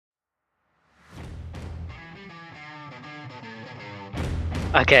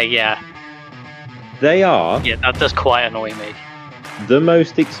Okay, yeah. They are Yeah, that does quite annoy me. the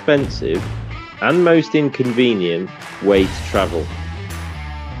most expensive and most inconvenient way to travel.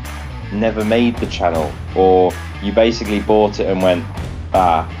 Never made the channel, or you basically bought it and went,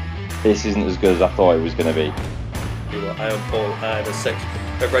 this isn't as good as I thought it was going to be. I am Paul, and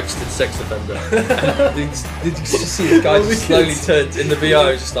a registered sex offender. did you see the guy just slowly turned in the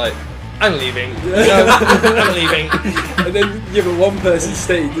VR, just like, I'm leaving. No, I'm leaving. And then but one person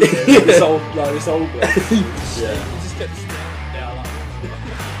stayed. This old guy. Yeah. He just kept staring down.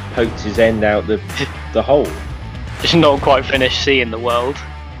 Poked his end out the hole. Just not quite finished seeing the world.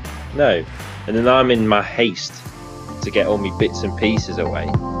 No. And then I'm in my haste to get all my bits and pieces away.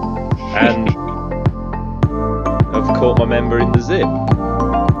 And I've caught my member in the zip.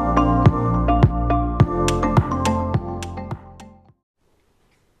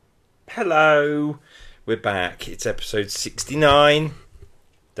 Hello, we're back. It's episode 69.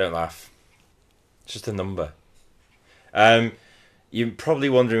 Don't laugh. It's just a number. You're probably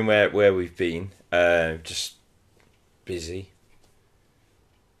wondering where we've been. Just busy.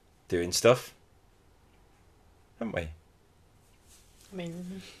 Doing stuff. Haven't we? I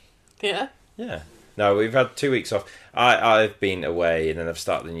mean, yeah. Yeah. No, we've had 2 weeks off. I've been away and then I've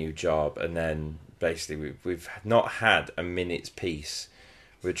started a new job, and then basically we've not had a minute's peace.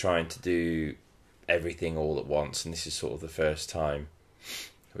 We're trying to do everything all at once, and this is sort of the first time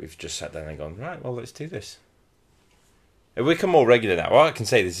we've just sat down and gone, right, well, let's do this. If we become more regular now, well, I can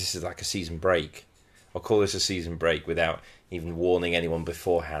say this is like a season break. I'll call this a season break without even warning anyone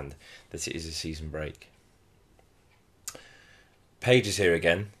beforehand that it is a season break. Paige is here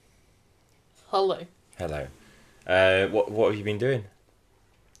again. Hello. Hello. What have you been doing?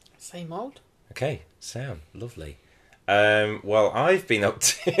 Same old. Okay, sound lovely. Well, I've been up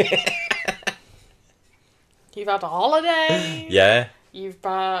to... You've had a holiday. Yeah. You've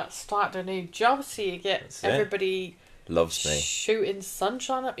started a new job, so you get That's it. everybody Loves me. shooting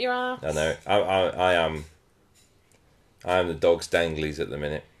sunshine up your ass. I know. I am the dog's danglies at the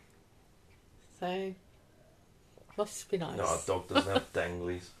minute. So, must be nice. No, a dog doesn't have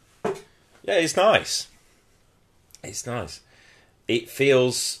danglies. Yeah, it's nice. It's nice. It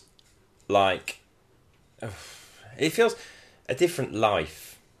feels like... It feels a different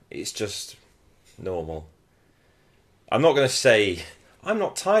life. It's just normal. I'm not going to say I'm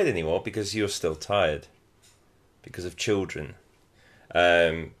not tired anymore, because you're still tired because of children.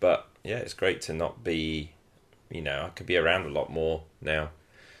 But yeah, it's great to not be, I could be around a lot more now.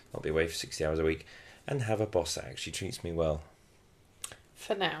 Not be away for 60 hours a week and have a boss that actually treats me well.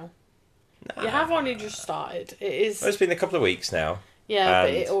 For now. Nah. You have only just started. It is. Well, it's been a couple of weeks now. Yeah, but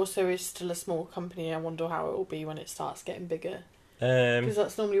and- it also is still a small company. I wonder how it will be when it starts getting bigger. Um, Because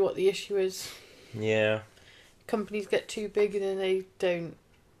that's normally what the issue is. yeah. Companies get too big and then they don't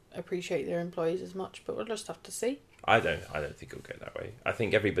appreciate their employees as much. But we'll just have to see. I don't think it'll go that way. I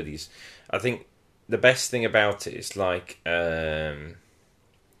think the best thing about it is like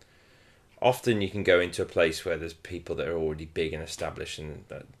often you can go into a place where there's people that are already big and established, and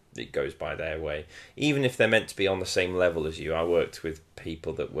that it goes by their way. Even if they're meant to be on the same level as you. I worked with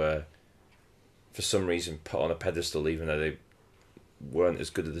people that were, for some reason, put on a pedestal, even though they weren't as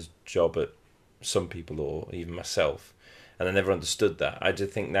good at the job at some people, or even myself. And I never understood that. I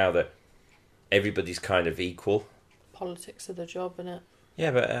just think now that everybody's kind of equal. Politics of the job, innit?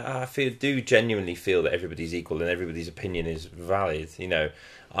 Yeah, but I do genuinely feel that everybody's equal and everybody's opinion is valid.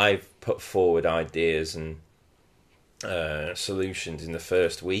 I've put forward ideas and solutions in the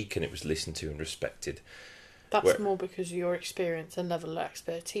first week, and it was listened to and respected. That's more because of your experience and level of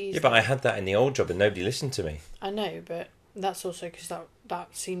expertise. Yeah, but I had that in the old job and nobody listened to me. I know, but that's also because that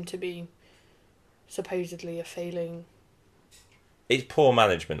seemed to be supposedly a failing. It's poor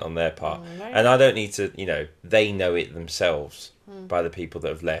management on their part. Right. And I don't need to, they know it themselves by the people that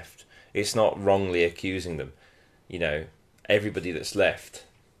have left. It's not wrongly accusing them. Everybody that's left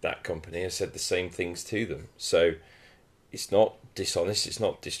that company has said the same things to them. So it's not dishonest, it's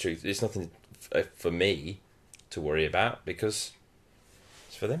not distruth. It's nothing for me to worry about, because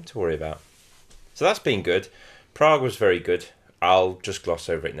it's for them to worry about. So that's been good. Prague was very good. I'll just gloss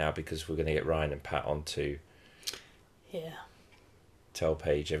over it now because we're going to get Ryan and Pat on to tell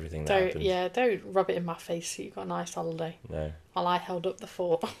Paige everything that happened. Yeah, don't rub it in my face that you got a nice holiday. No. While I held up the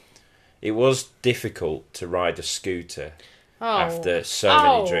fort. It was difficult to ride a scooter after so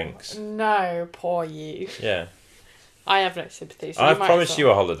many drinks. No, poor you. Yeah. I have no sympathy. So I've promised you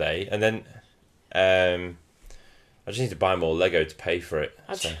a holiday, and then I just need to buy more Lego to pay for it.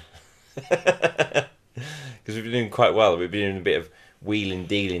 Because we've been doing quite well. We've been doing a bit of wheeling,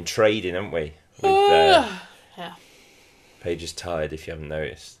 dealing, trading, haven't we? With, yeah. Paige is tired, if you haven't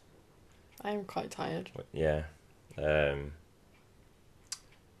noticed. I am quite tired. Yeah. You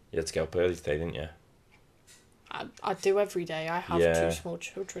had to get up early today, didn't you? I do every day. I have Yeah. 2 small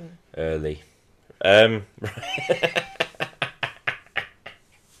children. Early.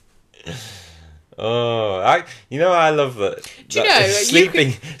 Oh, I love that. Do you know,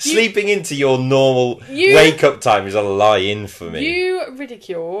 sleeping into your normal You- wake up time is a lie-in for me. You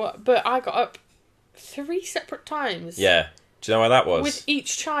ridicule, but I got up 3 separate times. Yeah. Do you know why that was? With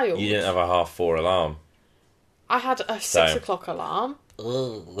each child. You didn't have a 4:30 alarm. I had a 6 o'clock alarm.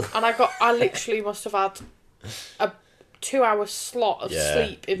 And I literally must have had a 2-hour slot of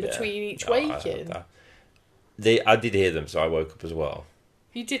sleep in between each waking. I did hear them, so I woke up as well.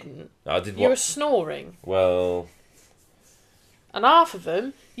 You didn't. I did. You were snoring. Well, And half of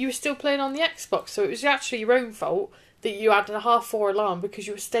them, you were still playing on the Xbox, so it was actually your own fault that you had a 4:30 alarm because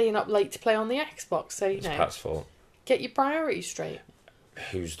you were staying up late to play on the Xbox. So, it's Pat's fault. get your priorities straight.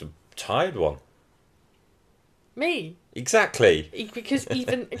 Who's the tired one? Me. Exactly. Because I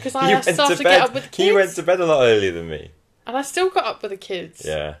You had stuff to get up with the kids. You went to bed a lot earlier than me. And I still got up with the kids.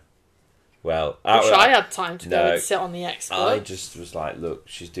 Yeah. Well, I had time to go and sit on the Xbox. I just was like, look,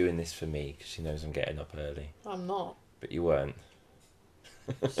 she's doing this for me because she knows I'm getting up early. I'm not. But you weren't.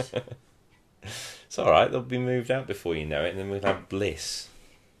 It's all right. They'll be moved out before you know it, and then we'll have bliss.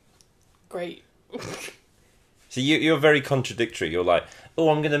 Great. So you're very contradictory. You're like, oh,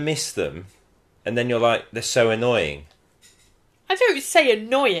 I'm going to miss them. And then you're like, they're so annoying. I don't say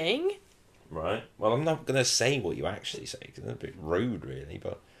annoying. Right. Well, I'm not going to say what you actually say because it's a bit rude, really.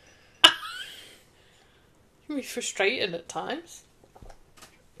 But It can be frustrating at times.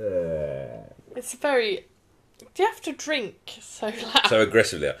 It's very... Do you have to drink so loud? so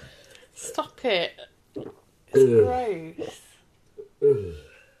aggressively. Stop it. It's gross.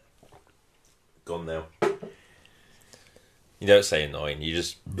 Gone now. You don't say annoying. You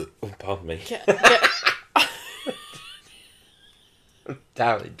just... Oh, pardon me. Get...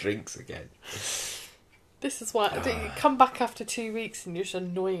 Damn, it drinks again. This is why... You come back after 2 weeks and you're just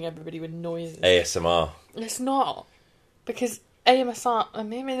annoying everybody with noises. ASMR. It's not. Because AMSR...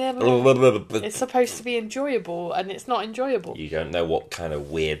 It's supposed to be enjoyable and it's not enjoyable. You don't know what kind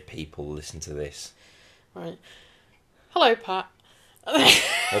of weird people listen to this. Right. Hello, Pat.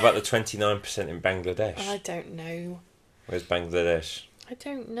 What about the 29% in Bangladesh? I don't know. Where's Bangladesh? I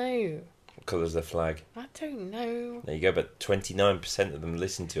don't know. What colour's their flag? I don't know. There you go, but 29% of them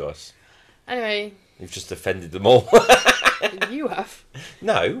listen to us. Anyway. You've just offended them all. You have.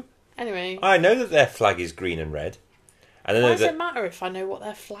 No. Anyway. I know that their flag is green and red. And I know Why does it matter if I know what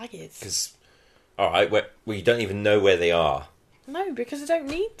their flag is? Because, alright, well, you don't even know where they are. No, because I don't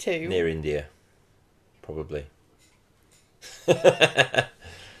need to. Near India. Probably. I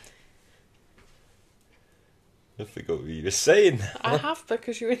forgot what you were saying now. I have,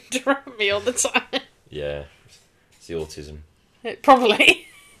 because you interrupt me all the time. Yeah. It's the autism. Probably.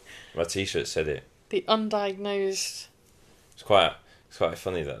 My t-shirt said it. The undiagnosed. It's quite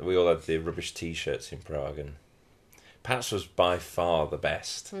funny that we all had the rubbish t-shirts in Prague, and Pat's was by far the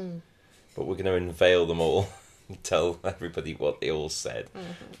best. But we're going to unveil them all and tell everybody what they all said.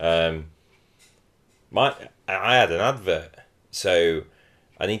 I had an advert, so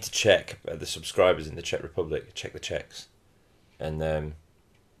I need to check the subscribers in the Czech Republic, check the checks, and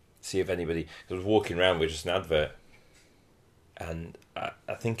see if anybody... I was walking around with just an advert, and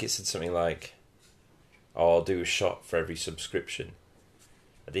I think it said something like, oh, I'll do a shot for every subscription.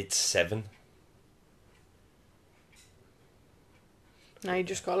 I did 7. Now you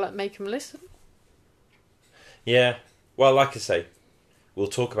just got to make them listen. Yeah, well, like I say, we'll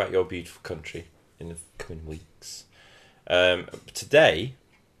talk about your beautiful country in the coming weeks. Today,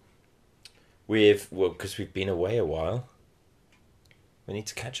 because we've been away a while, we need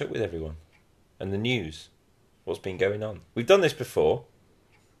to catch up with everyone and the news. What's been going on? We've done this before,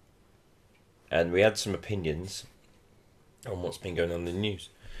 and we had some opinions on what's been going on in the news.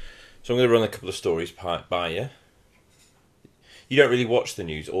 So I'm going to run a couple of stories by you. You don't really watch the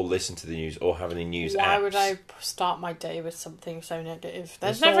news or listen to the news or have any news apps. Why would I start my day with something so negative?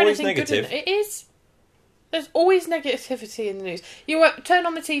 There's It's never not always anything negative. good in it. It is. There's always negativity in the news. You turn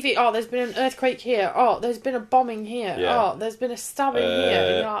on the TV, oh, there's been an earthquake here. Oh, there's been a bombing here. Yeah. Oh, there's been a stabbing here.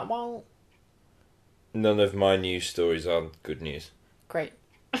 And you're like, well... None of my news stories are good news. Great.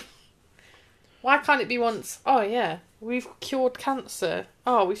 Why can't it be once, oh yeah, we've cured cancer.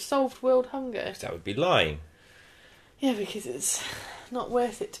 Oh, we've solved world hunger. That would be lying. Yeah, because it's not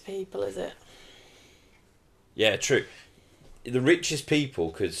worth it to people, is it? Yeah, true. The richest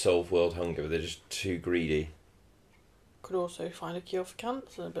people could solve world hunger, but they're just too greedy. Could also find a cure for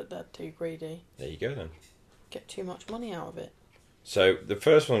cancer, but they're too greedy. There you go then. get too much money out of it. So the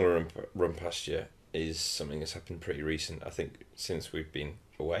first one we'll run past you is something that's happened pretty recent, I think, since we've been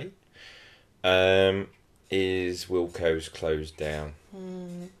away. Is Wilko's closed down?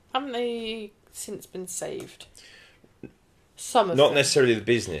 Haven't they since been saved? Some of Not them. necessarily the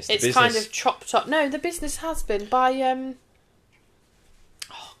business. It's the business, kind of chopped up. No, the business has been by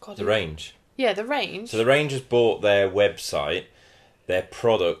oh God. the range. Yeah, the range. So the range has bought their website, their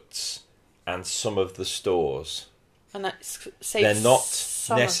products, and some of the stores. And that's saved. They're not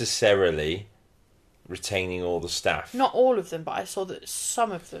some necessarily retaining all the staff. Not all of them, but I saw that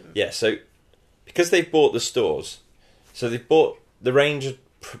some of them. Yeah, so because they've bought the stores, so they've bought the range of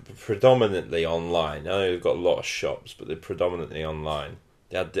predominantly online. I know they've got a lot of shops, but they're predominantly online.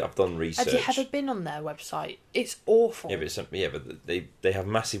 I've done research. Have you ever been on their website? It's awful. Yeah, but they have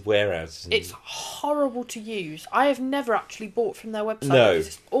massive warehouses. It's horrible to use. I have never actually bought from their website No. because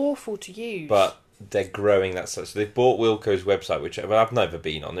it's awful to use. But they're growing that stuff. So they've bought Wilko's website, which I've never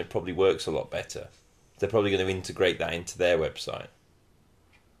been on. It probably works a lot better. They're probably going to integrate that into their website.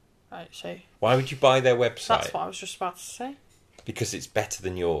 Right, so Why would you buy their website? that's what I was just about to say. Because it's better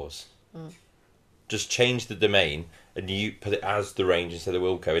than yours. Just change the domain and you put it as the range instead of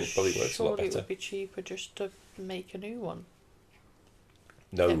Wilko, and it probably works a lot Surely it better. would be cheaper just to make a new one.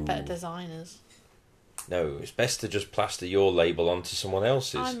 No, Get better designers. no, it's best to just plaster your label onto someone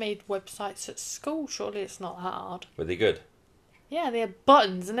else's. I made websites at school. Surely it's not hard. Were they good? Yeah, they have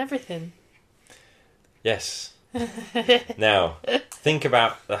buttons and everything. Yes. Now, think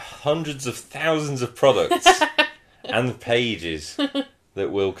about the hundreds of thousands of products and the pages that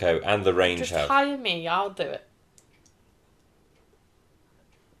Wilko and the range Just have. hire me. I'll do it.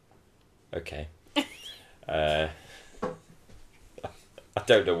 Okay. I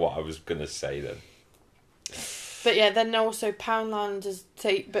don't know what I was going to say then. But yeah, then also Poundland has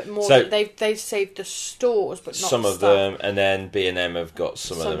but more. So- They've saved the stores, but not Some the of stuff. them, and then B&M have got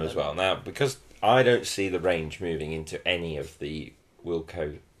some of Some them of as them. well. Now, because I don't see the range moving into any of the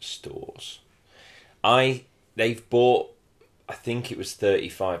Wilko stores. They've bought, I think it was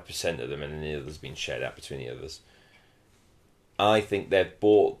 35% of them, and then the others been shared out between the others. I think they've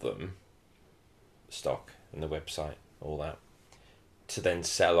bought them, stock and the website, all that, to then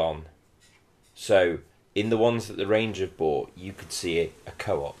sell on. So in the ones that the range have bought, you could see a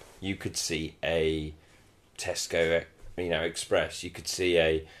Co-op, you could see a Tesco, Express, you could see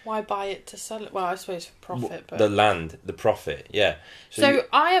a Why buy it to sell it? Well, I suppose for profit, but the profit, yeah. So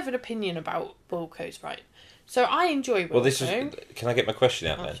I have an opinion about Wilko's, right? So I enjoy Wilko. Well, this is. Can I get my question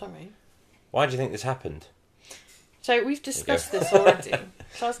out Oh, then? sorry. Why do you think this happened? So we've discussed this already.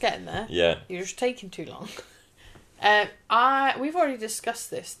 So I was getting there. Yeah. You're just taking too long. We've already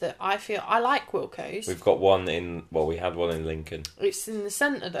discussed this, that I feel I like Wilko's. We've got one in. Well, we had one in Lincoln. It's in the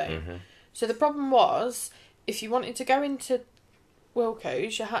centre though. Mm-hmm. So the problem was, if you wanted to go into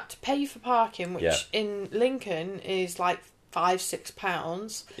Wilko's, you had to pay for parking, which Yeah. in Lincoln is like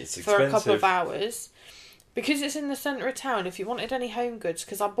 £5-6 It's for a couple of expensive. hours. Because it's in the centre of town, if you wanted any home goods,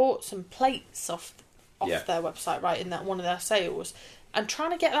 because I bought some plates off Yeah. their website, right, in that one of their sales, and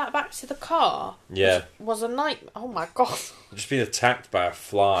trying to get that back to the car Yeah. was a nightmare. Oh my god. I've just been attacked by a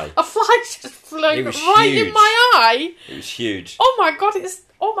fly. A fly just flew It was right huge. in my eye. It was huge. Oh my god, it's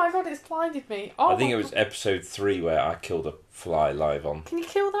blinded me. Oh I think my it was God. episode 3 where I killed a fly live on. Can you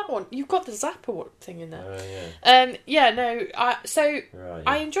kill that one? You've got the zapper thing in there. Oh So Right,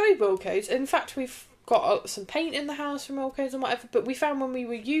 I yeah. enjoy Wilko's. In fact, we've got some paint in the house from Wilko's and whatever, but we found when we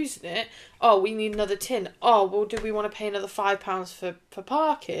were using it, we need another tin. Oh, well, do we want to pay another £5 for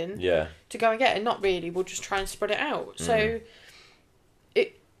parking Yeah. to go and get it? Not really. We'll just try and spread it out. So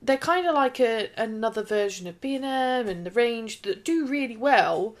they're kind of like another version of B&M and the range that do really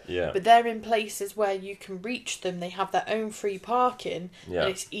well, Yeah. but they're in places where you can reach them. They have their own free parking, Yeah. and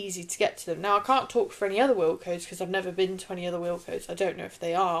it's easy to get to them. Now, I can't talk for any other Wilko's because I've never been to any other Wilko's. I don't know if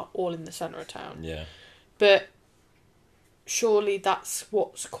they are all in the centre of town. Yeah. But surely that's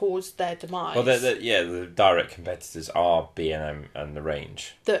what's caused their demise. Well, the direct competitors are B&M and the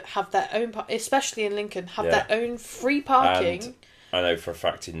range. That have their own, especially in Lincoln, have Yeah. their own free parking And I know for a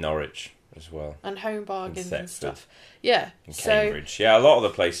fact in Norwich as well. and home bargains and Thetford. stuff. Yeah, In so Cambridge. Yeah, a lot of the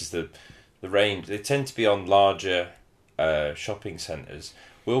places, the range, they tend to be on larger shopping centres.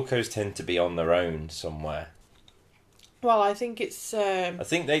 Wilko's tend to be on their own somewhere. well, I think it's I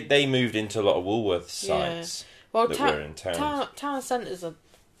think they moved into a lot of Woolworths Yeah. sites well, that were in town. town centres are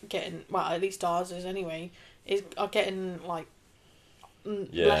getting, well, at least ours is anyway, are getting like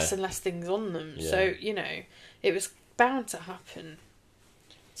Yeah. less and less things on them. Yeah. So it was bound to happen.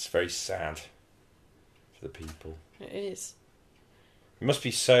 It's very sad for the people. It is. It must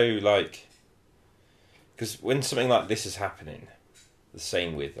be so, because Because when something like this is happening, the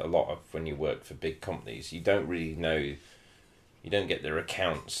same with a lot of when you work for big companies, you don't really know, you don't get their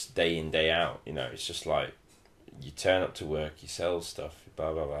accounts day in, day out. You know, it's just like you turn up to work, you sell stuff,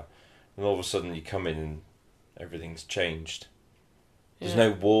 blah, blah, blah. And all of a sudden you come in and everything's changed. There's no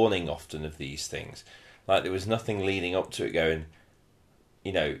warning often of these things. Like there was nothing leading up to it going,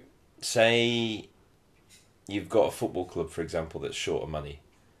 you know, say you've got a football club, for example, that's short of money.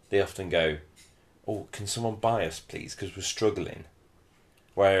 They often go, oh, can someone buy us, please, because we're struggling.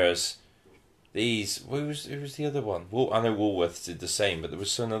 Whereas these, who was the other one? I know Woolworths did the same, but there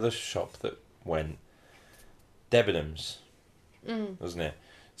was another shop that went, Debenhams, wasn't it?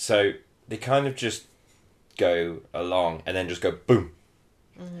 So they kind of just go along and then just go boom.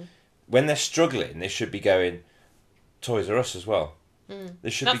 Mm-hmm. When they're struggling, they should be going Toys R Us as well. They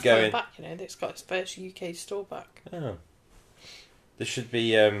should be going back. You know, it's got its first UK store back. Oh, they should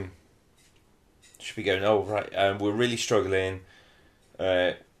be going. Oh right, we're really struggling.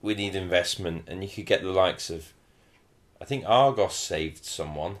 We need investment, and you could get the likes of. I think Argos saved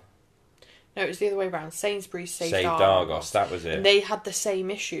someone. No, it was the other way around. Sainsbury's saved Argos. That was it. And they had the same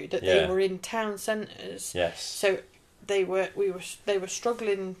issue that they were in town centres. Yes. So they were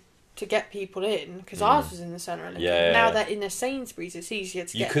struggling to get people in because ours was in the centre. Yeah. Now they're in a Sainsbury's. It's easier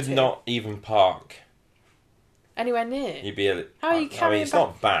to get. You could not even park anywhere near. You'd be. How are you carrying? I mean, it's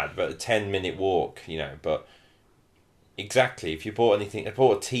not bad, but a 10-minute walk, you know. But exactly, if you bought anything, if you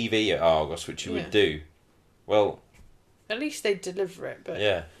bought a TV at Argos, which you would do, well, at least they'd deliver it. But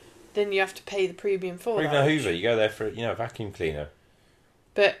yeah. Then you have to pay the premium for or that. even a Hoover, you go there for a vacuum cleaner.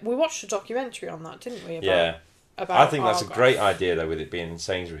 But we watched a documentary on that, didn't we? About I think Argos. that's a great idea though, with it being in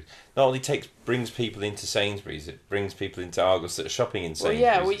Sainsbury's. Not only brings people into Sainsbury's, it brings people into Argos that are shopping in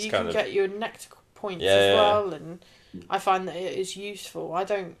Sainsbury's. Well, you can get your neck points as well, and I find that it is useful. I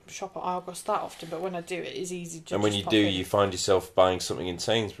don't shop at Argos that often, but when I do, it is easy to. And when you do, you find yourself buying something in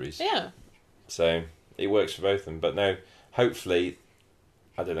Sainsbury's. Yeah. So it works for both of them. But no, hopefully,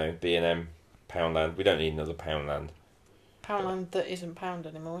 I don't know, B&M, Poundland. We don't need another Poundland. Poundland that isn't Pound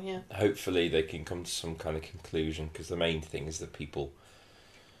anymore, yeah. Hopefully they can come to some kind of conclusion, because the main thing is that people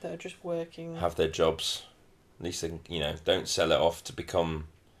that are just working have their jobs. At least they can, don't sell it off to become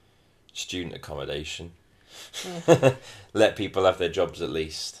student accommodation. Yeah. Let people have their jobs at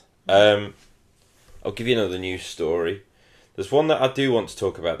least. I'll give you another news story. There's one that I do want to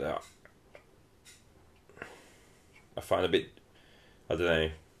talk about that I find a bit, I don't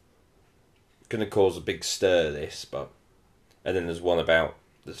know, going to cause a big stir, this, but... And then there's one about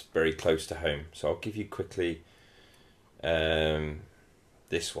that's very close to home. So I'll give you quickly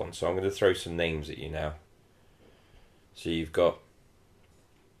this one. So I'm going to throw some names at you now. So you've got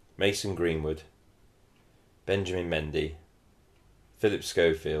Mason Greenwood, Benjamin Mendy, Philip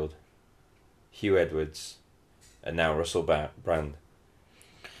Schofield, Hugh Edwards, and now Russell Brand.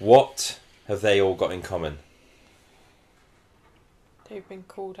 What have they all got in common? They've been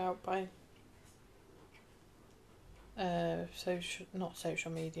called out by... not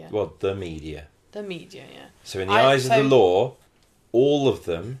social media. Well, the media. The media, yeah. So in the eyes of the law, all of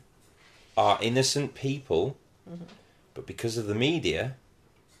them are innocent people, but because of the media,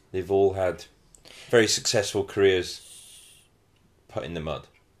 they've all had very successful careers put in the mud.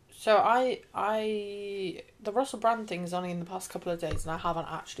 So the Russell Brand thing is only in the past couple of days, and I haven't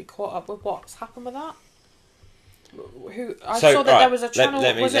actually caught up with what's happened with that. I saw that there was a channel.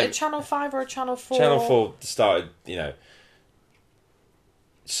 Was it a Channel 5 or a Channel 4? Channel 4 started,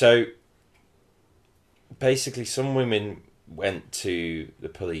 So basically, some women went to the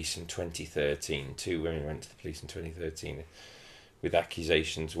police in 2013. 2 women went to the police in 2013 with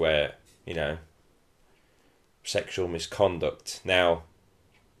accusations where, sexual misconduct. Now,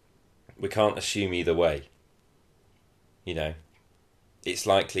 we can't assume either way. It's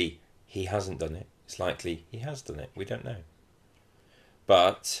likely he hasn't done it. It's likely he has done it. We don't know.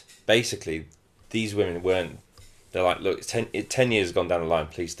 But basically, these women weren't... They're like, look, 10 years gone down the line,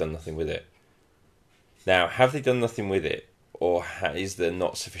 police done nothing with it. Now, have they done nothing with it? Or is there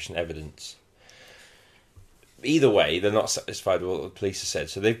not sufficient evidence? Either way, they're not satisfied with what the police have said.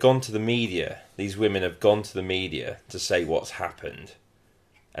 So they've gone to the media. These women have gone to the media to say what's happened.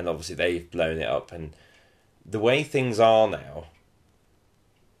 And obviously they've blown it up. And the way things are now...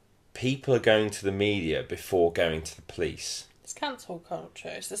 People are going to the media before going to the police. It's cancel culture.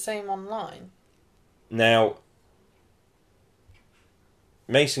 It's the same online. Now,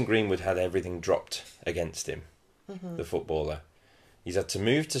 Mason Greenwood had everything dropped against him, the footballer. He's had to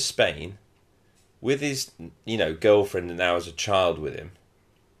move to Spain with his, girlfriend and now as a child with him,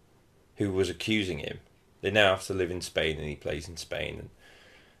 who was accusing him. They now have to live in Spain, and he plays in Spain. And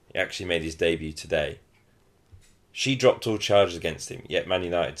he actually made his debut today. She dropped all charges against him, yet Man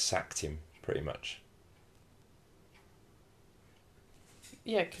United sacked him, pretty much.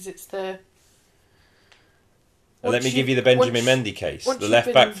 Yeah, because it's the... And let me give you the Benjamin Mendy case. The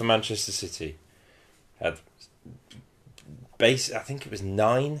left-back for Manchester City had... I think it was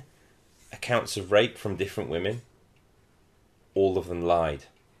 9 accounts of rape from different women. All of them lied.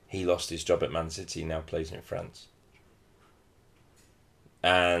 He lost his job at Man City, now plays in France.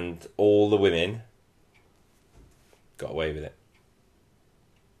 And all the women got away with it.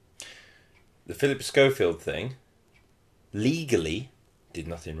 The Philip Schofield thing, legally, did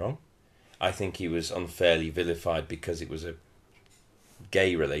nothing wrong. I think he was unfairly vilified because it was a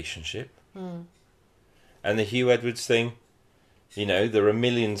gay relationship. Mm. And the Hugh Edwards thing, you know, there are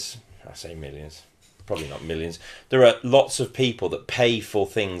millions, I say millions, probably not millions, there are lots of people that pay for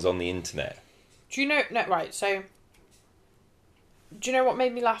things on the internet. Do you know, no, right, so, do you know what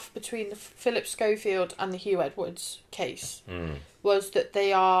made me laugh between the Philip Schofield and the Hugh Edwards case? Was that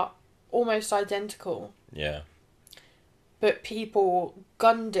they are almost identical. Yeah. But people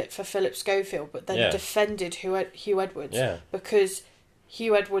gunned it for Philip Schofield, but then defended Hugh Edwards. Yeah. Because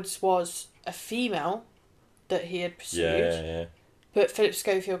Hugh Edwards was a female that he had pursued. Yeah. But Philip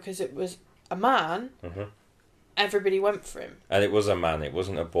Schofield, because it was a man, everybody went for him. And it was a man, it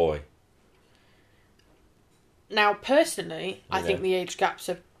wasn't a boy. Now, personally, I think the age gaps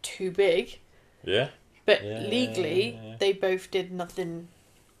are too big. Yeah. But legally, they both did nothing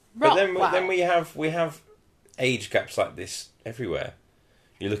wrong. But then we have age gaps like this everywhere.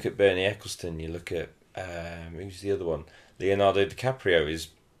 You look at Bernie Ecclestone, you look at who's the other one? Leonardo DiCaprio is,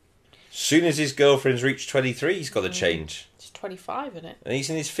 soon as his girlfriend's reached 23, he's got to change. He's 25, isn't it? And he's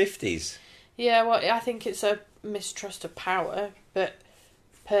in his 50s. Yeah, well, I think it's a mistrust of power, but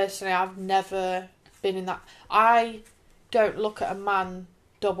personally, I've never been in that. I don't look at a man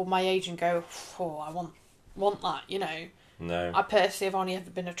double my age and go, oh, I want that, you know. No. I personally have only ever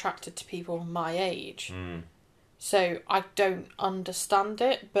been attracted to people my age. So I don't understand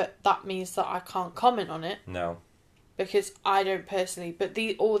it, but that means that I can't comment on it. No. Because I don't personally, but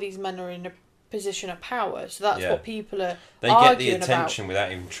all these men are in a position of power, so that's what people are arguing about. They get the attention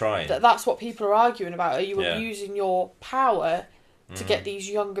without even trying. That's what people are arguing about. Are you abusing your power to get these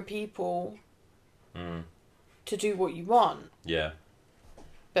younger people to do what you want? Yeah.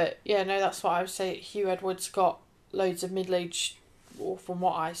 But yeah, no, that's what I would say. Hugh Edwards got loads of middle-aged, or from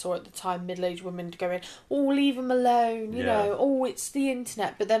what I saw at the time, middle-aged women going, oh, leave him alone, you know, oh, it's the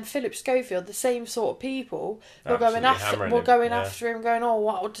internet. But then Philip Schofield, the same sort of people, were going after him, going, oh,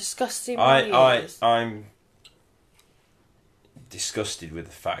 what a disgusting man he is. I'm disgusted with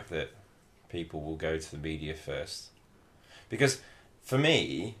the fact that people will go to the media first. Because, for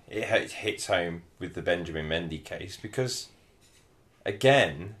me, it hits home with the Benjamin Mendy case, because,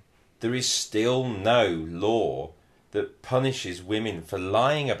 again, there is still no law that punishes women for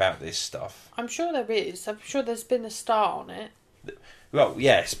lying about this stuff. I'm sure there is. I'm sure there's been a start on it. Well,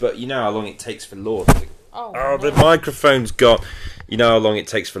 yes, but you know how long it takes for laws to... Oh, the microphone's gone. You know how long it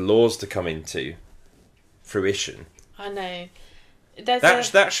takes for laws to come into fruition. I know.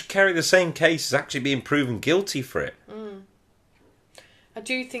 That should carry the same case as actually being proven guilty for it. I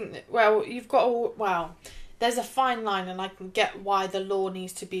do think that, well, you've got all... Well... There's a fine line, and I can get why the law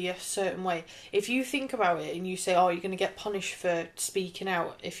needs to be a certain way. If you think about it and you say, oh, you're going to get punished for speaking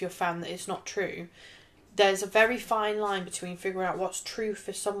out if you're found that it's not true, there's a very fine line between figuring out what's true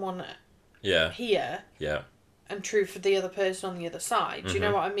for someone here and true for the other person on the other side. Do you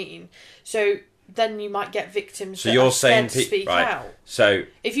know what I mean? So then you might get victims that are scared to speak out. So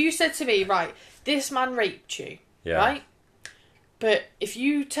if you said to me, right, this man raped you, right? But if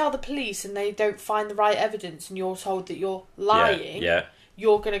you tell the police and they don't find the right evidence and you're told that you're lying,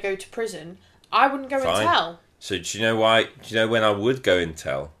 you're going to go to prison, I wouldn't go and tell. So do you know why? Do you know when I would go and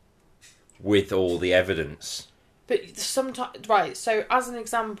tell? With all the evidence. But sometimes, right, so as an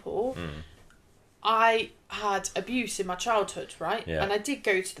example, I had abuse in my childhood, right? Yeah. And I did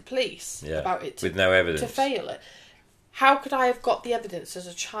go to the police about it. With no evidence. To fail it. How could I have got the evidence as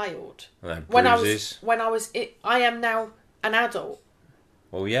a child? When I am now an adult.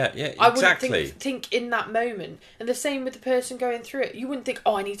 Well, yeah, exactly. I wouldn't think in that moment. And the same with the person going through it. You wouldn't think,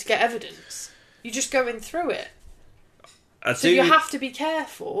 oh, I need to get evidence. You're just going through it. You have to be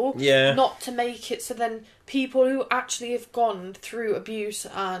careful not to make it so then people who actually have gone through abuse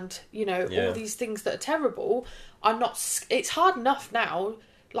and, you know, all these things that are terrible are not... It's hard enough now.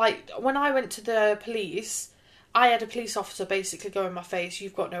 Like, when I went to the police... I had a police officer basically go in my face,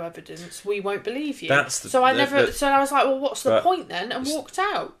 you've got no evidence, we won't believe you. So I was like, well, what's the point then? And walked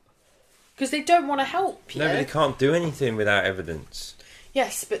out. Because they don't want to help you. No, but they can't do anything without evidence.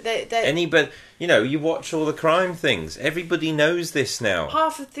 Yes, but But you watch all the crime things. Everybody knows this now.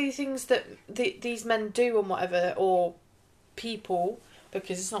 Half of the things that these men do and whatever, or people,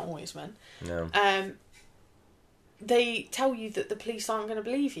 because it's not always men. No. They tell you that the police aren't going to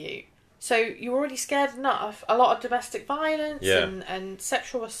believe you. So you're already scared enough. A lot of domestic violence and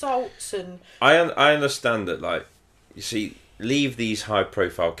sexual assaults and... I understand that, like, you see, leave these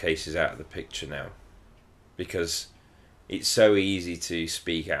high-profile cases out of the picture now. Because it's so easy to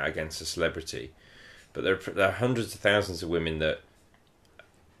speak out against a celebrity. But there are hundreds of thousands of women that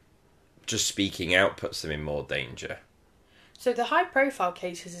just speaking out puts them in more danger. So the high-profile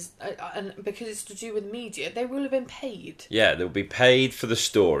cases, and because it's to do with media, they will have been paid. Yeah, they'll be paid for the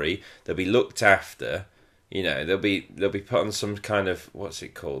story. They'll be looked after. They'll be put on some kind of, what's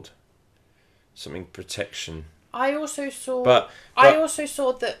it called? Something protection. I also saw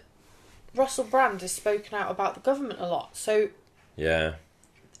that Russell Brand has spoken out about the government a lot. So yeah,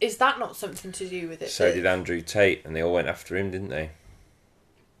 is that not something to do with it? So did Andrew Tate, and they all went after him, didn't they?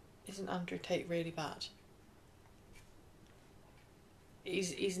 Isn't Andrew Tate really bad?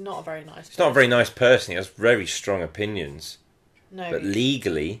 He's not a very nice person. He's not a very nice person. He has very strong opinions. No. But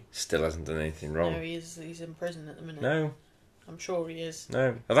legally, still hasn't done anything wrong. No, he's in prison at the minute. No. I'm sure he is.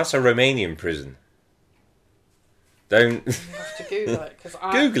 No. Well, that's a Romanian prison. Don't... You have to Google it.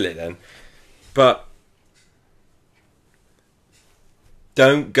 Google it then. But...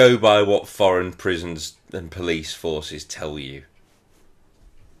 don't go by what foreign prisons and police forces tell you.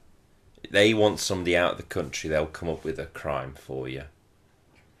 They want somebody out of the country, they'll come up with a crime for you.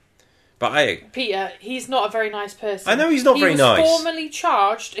 But Peter, he's not a very nice person. I know he's not very nice. He was formally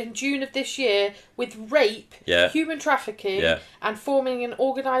charged in June of this year with rape, human trafficking, and forming an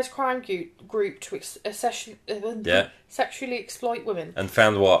organised crime group to sexually exploit women. And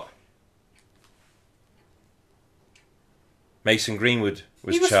found what? Mason Greenwood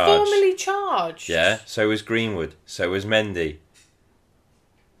was charged. He was formally charged. Yeah, so was Greenwood. So was Mendy.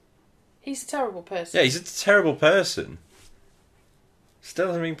 He's a terrible person. Yeah, he's a terrible person. Still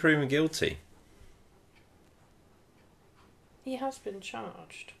hasn't been proven guilty. He has been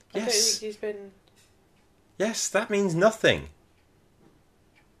charged. Yes. I don't think he's been... Yes, that means nothing.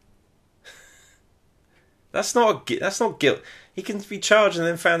 That's not guilt. He can be charged and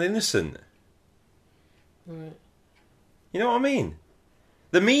then found innocent. Right. You know what I mean?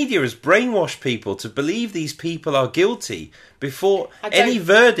 The media has brainwashed people to believe these people are guilty before any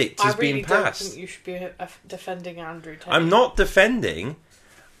verdict has been passed. I don't think you should be defending Andrew Tate. I'm not defending.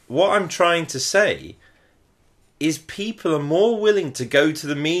 What I'm trying to say is people are more willing to go to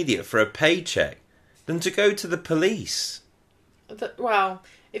the media for a paycheck than to go to the police. Well,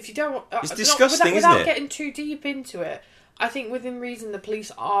 if you don't... it's disgusting, isn't it? Without getting too deep into it, I think within reason the police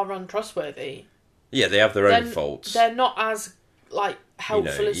are untrustworthy. Yeah, they have their own faults. They're not as...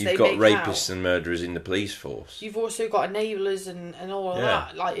 helpful as they make out. You've got rapists and murderers in the police force. You've also got enablers and all of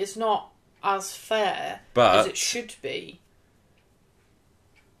that. It's not as fair as it should be.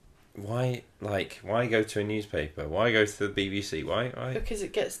 Why go to a newspaper? Why go to the BBC? Why? Because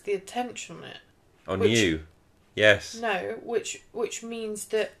it gets the attention on it. On you? Yes. No, which means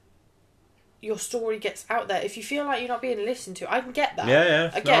that your story gets out there. If you feel like you're not being listened to, I can get that. Yeah.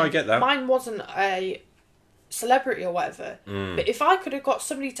 Again, I get that. Mine wasn't a celebrity or whatever, but if I could have got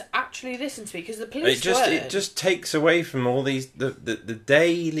somebody to actually listen to me, because the police it just takes away from all these the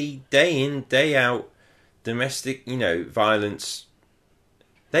daily, day in, day out domestic violence.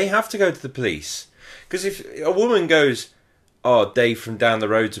 They have to go to the police, because if a woman goes, "Oh, Dave from down the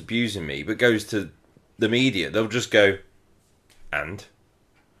road's abusing me," but goes to the media, they'll just go, and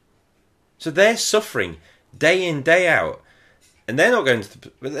so they're suffering day in, day out, and they're not going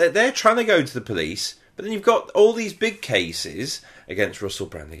to they're trying to go to the police. But then you've got all these big cases against Russell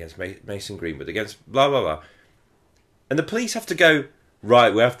Brand, against Mason Greenwood, against blah, blah, blah. And the police have to go,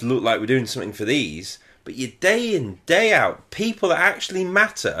 right, we have to look like we're doing something for these. But you day in, day out, people that actually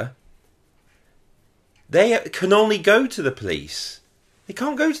matter, they can only go to the police. They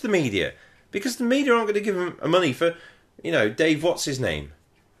can't go to the media. Because the media aren't going to give them money for, Dave, what's his name?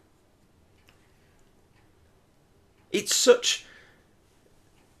 It's such...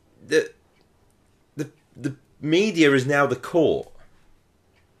 The media is now the court.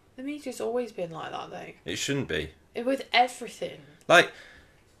 The media's always been like that, though. It shouldn't be. With everything.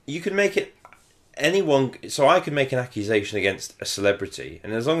 You can make it... anyone... So I can make an accusation against a celebrity,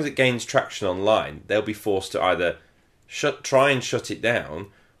 and as long as it gains traction online, they'll be forced to either try and shut it down,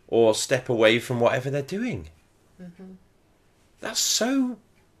 or step away from whatever they're doing. Mm-hmm. That's so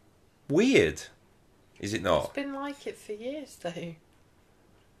weird. Is it not? It's been like it for years, though.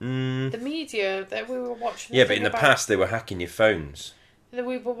 The media that we were watching. Yeah, but in the past they were hacking your phones.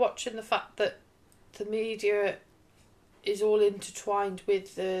 We were watching the fact that the media is all intertwined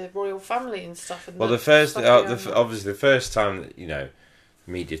with the royal family and stuff. And obviously the first time that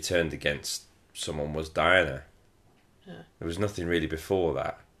media turned against someone was Diana. Yeah. There was nothing really before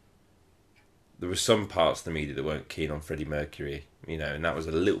that. There were some parts of the media that weren't keen on Freddie Mercury, and that was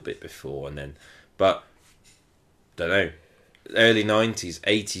a little bit before, but don't know, early 90s,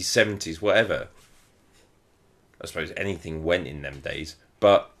 80s, 70s, whatever. I suppose anything went in them days,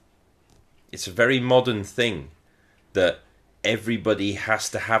 but it's a very modern thing that everybody has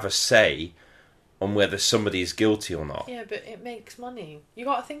to have a say on whether somebody is guilty or not. Yeah, but it makes money. You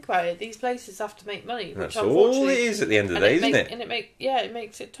got to think about it. These places have to make money. That's all it is at the end of the day, isn't it? And it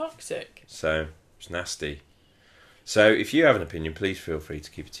makes it toxic. So it's nasty. So if you have an opinion, please feel free to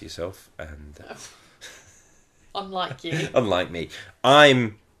keep it to yourself. And unlike you, unlike me,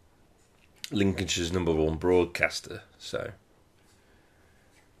 I'm Lincolnshire's #1 broadcaster. So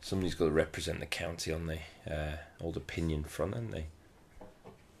somebody's got to represent the county on the old opinion front, haven't they?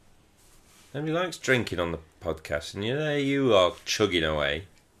 Nobody likes drinking on the podcast, and there you are chugging away.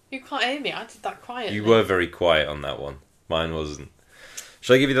 You can't hear me. I did that quietly. You were very quiet on that one. Mine wasn't.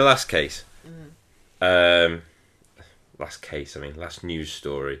 Shall I give you the last case? Last news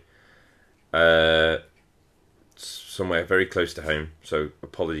story. Somewhere very close to home, so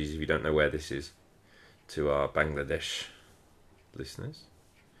apologies if you don't know where this is to our Bangladesh listeners.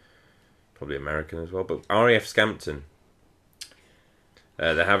 Probably American as well, but RAF Scampton.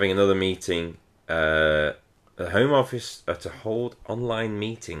 They're having another meeting. The Home Office are to hold online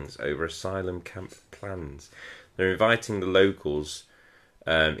meetings over asylum camp plans. They're inviting the locals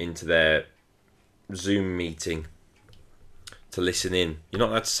into their Zoom meeting to listen in. You're not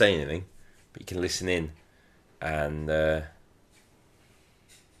allowed to say anything, but you can listen in. And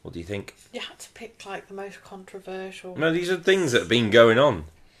what do you think? You had to pick the most controversial. No, these are things that have been going on.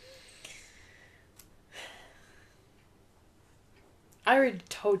 I already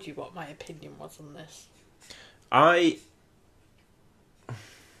told you what my opinion was on this.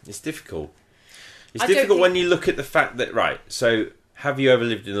 It's difficult. It's difficult when you look at the fact that, right, so have you ever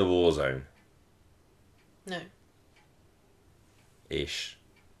lived in a war zone? No. Ish.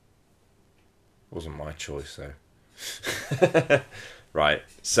 Wasn't my choice, though. Right,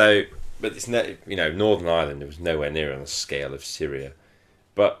 so, but it's Northern Ireland, it was nowhere near on the scale of Syria.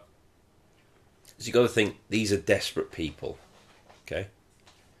 But, so you've got to think, these are desperate people. Okay?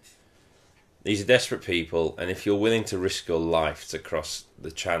 These are desperate people, and if you're willing to risk your life to cross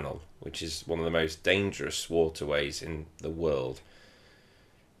the channel, which is one of the most dangerous waterways in the world,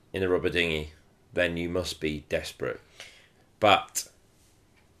 in a rubber dinghy, then you must be desperate. But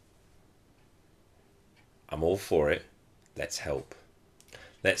I'm all for it. Let's help.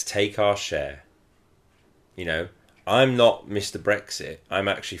 Let's take our share. I'm not Mr. Brexit. I'm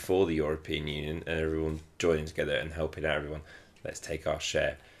actually for the European Union and everyone joining together and helping out everyone. Let's take our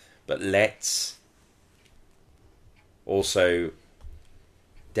share. But let's also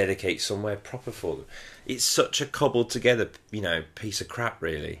dedicate somewhere proper for them. It's such a cobbled together, piece of crap,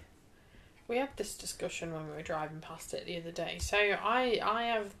 really. We had this discussion when we were driving past it the other day. So I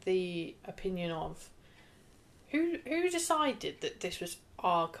have the opinion of who decided that this was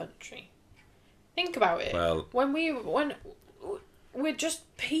our country. Think about it. Well, when we're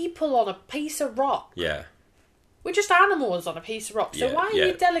just people on a piece of rock. Yeah. We're just animals on a piece of rock. So why are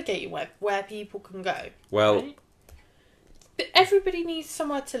you delegating where people can go? Well, right? But everybody needs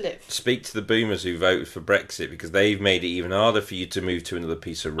somewhere to live. Speak to the boomers who voted for Brexit, because they've made it even harder for you to move to another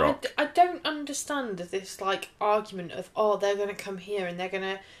piece of rock. I don't understand this argument of, they're going to come here and they're going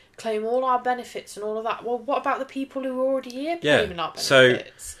to claim all our benefits and all of that. Well, what about the people who are already here claiming our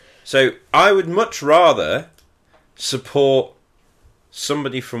benefits? So I would much rather support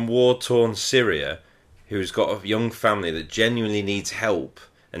somebody from war-torn Syria who's got a young family that genuinely needs help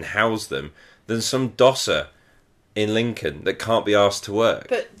and house them than some dosser in Lincoln that can't be asked to work.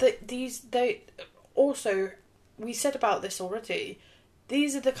 But we said about this already,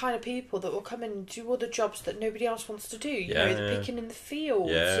 these are the kind of people that will come in and do all the jobs that nobody else wants to do. The picking in the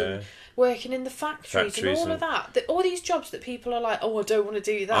fields and working in the factories and all of that. All these jobs that people are like, I don't want to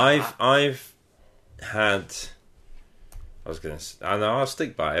do that. I'll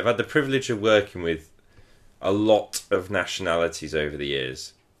stick by it. I've had the privilege of working with a lot of nationalities over the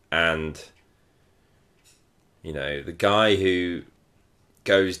years, and the guy who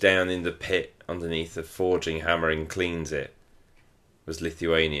goes down in the pit underneath the forging hammer and cleans it was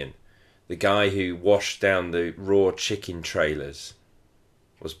Lithuanian. The guy who washed down the raw chicken trailers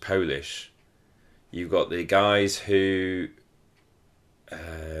was Polish. You've got the guys who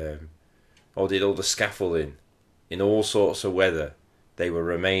did all the scaffolding in all sorts of weather. they were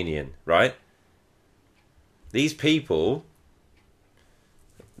Romanian, right? These people,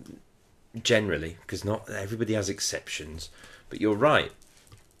 generally, because not everybody has exceptions, but you're right,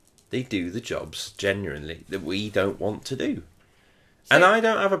 they do the jobs genuinely that we don't want to do. So, and I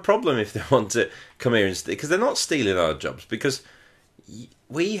don't have a problem if they want to come here and steal, because they're not stealing our jobs, because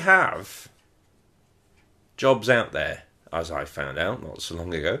we have jobs out there, as I found out not so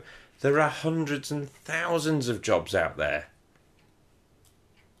long ago. There are hundreds and thousands of jobs out there.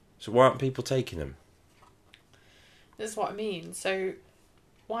 So why aren't people taking them? This is what I mean. So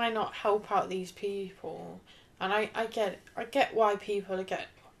why not help out these people? And I get why people are getting...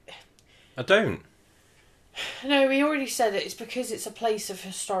 I don't. No, we already said it. It's because it's a place of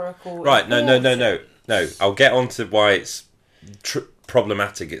historical... Right, no. I'll get on to why it's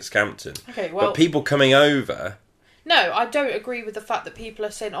problematic at Scampton. Okay, well... But people coming over... No, I don't agree with the fact that people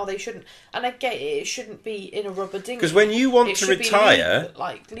are saying, they shouldn't. And I get it shouldn't be in a rubber dinghy. Because when you want to retire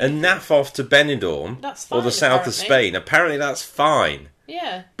and naff off to Benidorm or the south of Spain, apparently that's fine.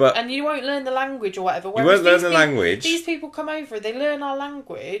 Yeah. But and you won't learn the language or whatever. You won't learn the language. These people come over, they learn our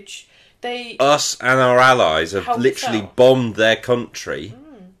language. Us and our allies have literally bombed their country.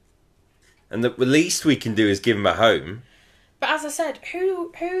 And the least we can do is give them a home. But as I said,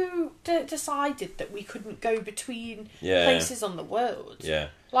 who decided that we couldn't go between places on the world? Yeah.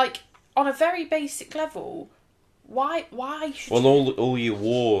 Like, on a very basic level, why should all your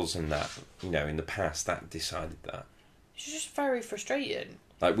wars and that, in the past, that decided that. It's just very frustrating.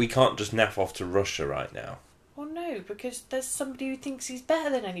 Like, we can't just naff off to Russia right now. Well, no, because there's somebody who thinks he's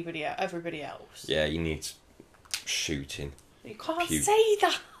better than everybody else. Yeah, you need shooting. You can't say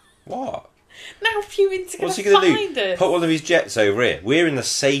that. What? Now Putin's going to find us. Put one of his jets over here. We're in the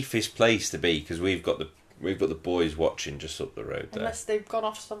safest place to be because we've got the boys watching just up the road there. Unless they've gone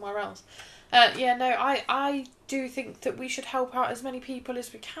off somewhere else. I do think that we should help out as many people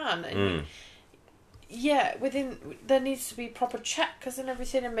as we can. And yeah, there needs to be proper checkers and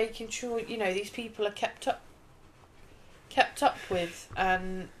everything, and making sure these people are kept up with,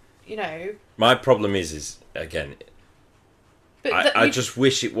 and My problem is again. But I just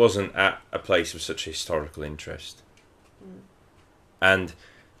wish it wasn't at a place of such historical interest. And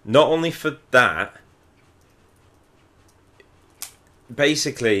not only for that,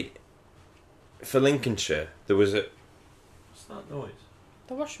 basically, for Lincolnshire, there was a... What's that noise?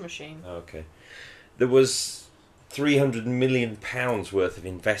 The washing machine. Oh, okay. There was £300 million worth of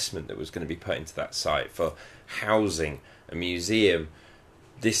investment that was going to be put into that site for housing, a museum,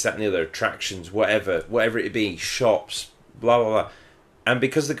 this, that and the other, attractions, whatever it be, shops... blah, blah, blah. And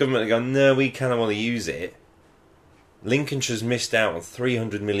because the government are going, no, we kind of want to use it, Lincolnshire's missed out on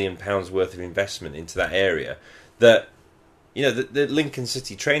 £300 million worth of investment into that area. That, the Lincoln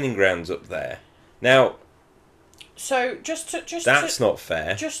City training grounds up there. Now, so that's not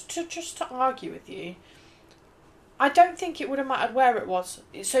fair. Just to argue with you, I don't think it would have mattered where it was.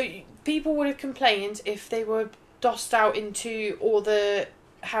 So people would have complained if they were dossed out into all the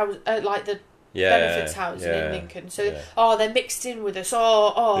house, like the benefits housing in Lincoln. So they're mixed in with us.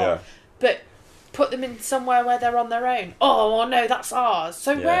 But put them in somewhere where they're on their own. Oh no, that's ours.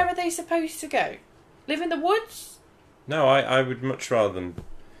 So where are they supposed to go? Live in the woods? No, I would much rather them,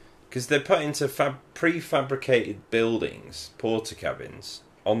 because they're put into prefabricated buildings, porta cabins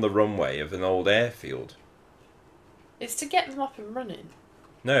on the runway of an old airfield. It's to get them up and running.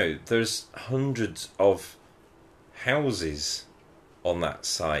 No, there's hundreds of houses on that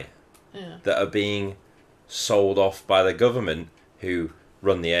site. Yeah. That are being sold off by the government who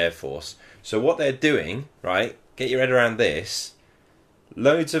run the Air Force. So what they're doing, right, get your head around this,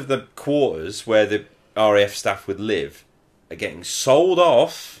 loads of the quarters where the RAF staff would live are getting sold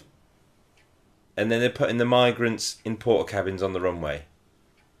off, and then they're putting the migrants in porta cabins on the runway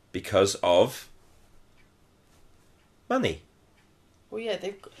because of money. Well, yeah,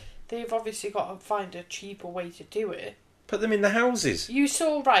 they've obviously got to find a cheaper way to do it. Put them in the houses. You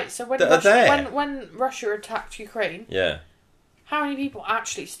saw, right, so when Russia attacked Ukraine, how many people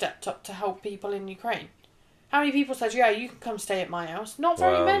actually stepped up to help people in Ukraine? How many people said, yeah, you can come stay at my house? Not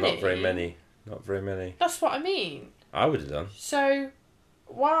very many. Not very many. That's what I mean. I would have done. So,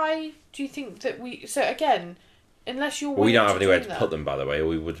 why do you think that we... So, again, unless you're... Well, we don't have anywhere to put them, by the way, or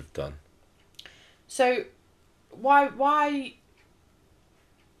we would have done. So, why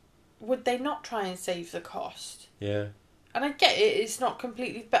would they not try and save the cost? Yeah. And I get it, it's not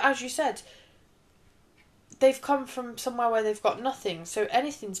completely... But as you said, they've come from somewhere where they've got nothing, so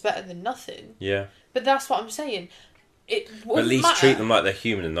anything's better than nothing. Yeah. But that's what I'm saying. It wouldn't at least matter. Treat them like they're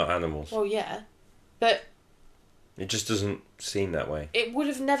human and not animals. Well, yeah. But... It just doesn't seem that way. It would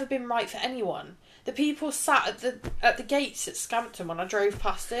have never been right for anyone. The people sat at the gates at Scampton when I drove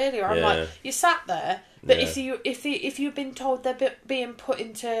past earlier. I'm like, you sat there, but if you'd been told they're being put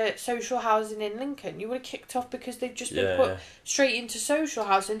into social housing in Lincoln, you would have kicked off because they've just been put straight into social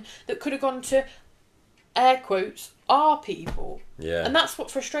housing that could have gone to, air quotes, our people. Yeah. And that's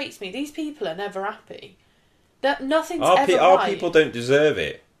what frustrates me. These people are never happy. That nothing's ever right. Our people don't deserve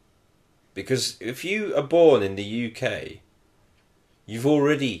it. Because if you are born in the UK, you've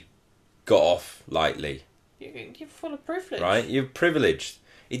already got off lightly. You're full of privilege. Right? You're privileged.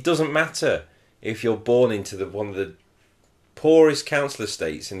 It doesn't matter if you're born into one of the poorest council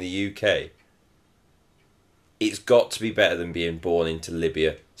estates in the UK. It's got to be better than being born into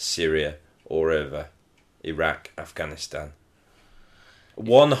Libya, Syria, or wherever. Iraq, Afghanistan.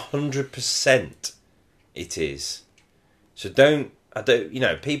 100% it is. So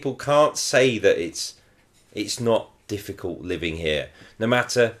people can't say that it's not difficult living here. No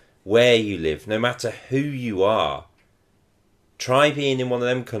matter where you live, no matter who you are. Try being in one of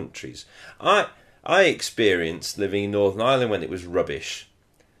them countries. I experienced living in Northern Ireland when it was rubbish.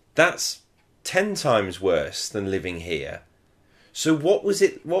 That's 10 times worse than living here. So what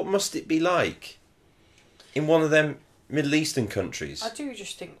must it be like in one of them Middle Eastern countries? I do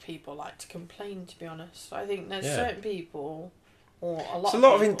just think people like to complain, to be honest. I think there's certain people, or a lot. It's a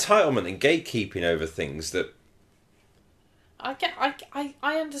lot of entitlement and gatekeeping over things that. I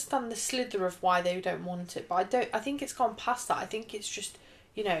understand the slither of why they don't want it, but I think it's gone past that. I think it's just,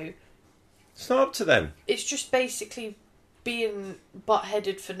 it's not up to them. It's just basically being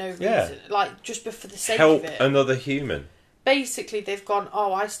butt-headed for no reason, like just for the sake of it. Help another human. Basically, they've gone,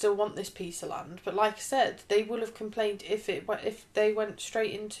 oh, I still want this piece of land. But like I said, they will have complained if they went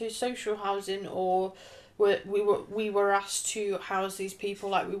straight into social housing, or we were asked to house these people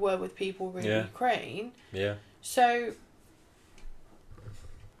like we were with people in Ukraine. Yeah. So.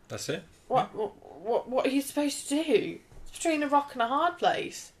 That's it. What are you supposed to do? It's between a rock and a hard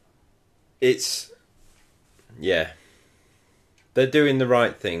place. They're doing the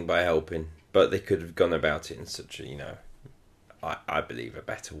right thing by helping, but they could have gone about it in such a, I believe, a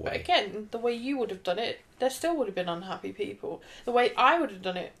better way. But again, the way you would have done it, there still would have been unhappy people. The way I would have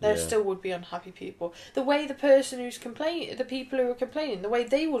done it, there still would be unhappy people. The way the person who's complaining, the people who are complaining, the way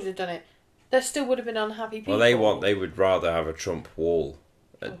they would have done it, there still would have been unhappy people. Well, they would rather have a Trump wall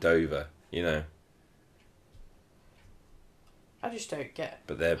at Dover, I just don't get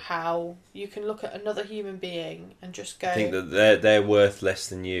how you can look at another human being and just go. I think that they're worth less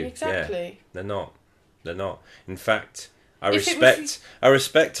than you. Exactly. Yeah, they're not. In fact, I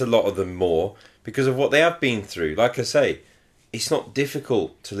respect a lot of them more because of what they have been through. Like I say, it's not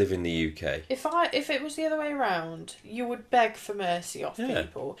difficult to live in the UK. If it was the other way around, you would beg for mercy off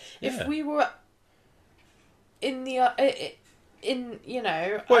people. If we were in the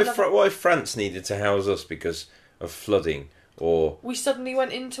What if France needed to house us because of flooding, or we suddenly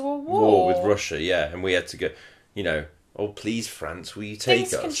went into a war with Russia, and we had to go, oh please France, will you take us?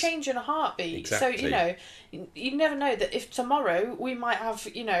 Things can change in a heartbeat. Exactly. So you never know that if tomorrow we might have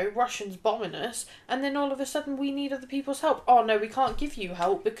Russians bombing us, and then all of a sudden we need other people's help. Oh no, we can't give you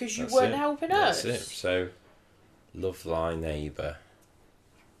help because you weren't helping us. That's it. So love thy neighbour.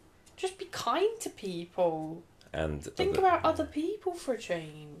 Just be kind to people. And think about other people for a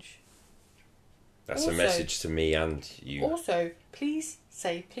change. That's also a message to me and you. Also, please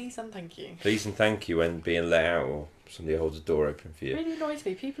say please and thank you. Please and thank you when being let out or somebody holds a door open for you. It really annoys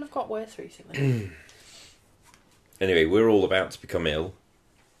me. People have got worse recently. Anyway, we're all about to become ill,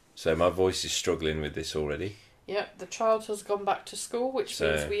 so my voice is struggling with this already. Yep, the child has gone back to school, which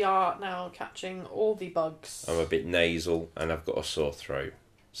means we are now catching all the bugs. I'm a bit nasal and I've got a sore throat,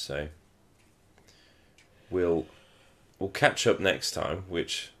 so we'll catch up next time,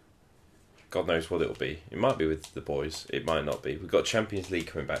 which God knows what it'll be. It might be with the boys, it might not be. We've got Champions League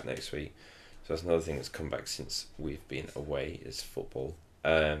coming back next week, so that's another thing that's come back since we've been away, is football.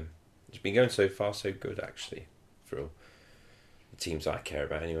 It's been going so far so good, actually, for all the teams I care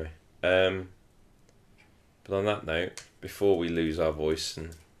about anyway. But on that note, before we lose our voice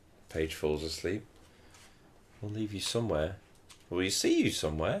and Paige falls asleep, we'll leave you somewhere. Will you see you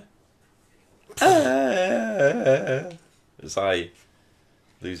somewhere? As I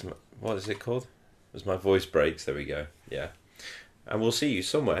lose my... What is it called? As my voice breaks. There we go. Yeah. And we'll see you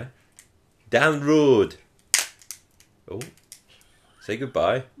somewhere. Down the road. Oh. Say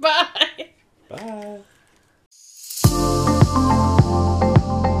goodbye. Bye. Bye.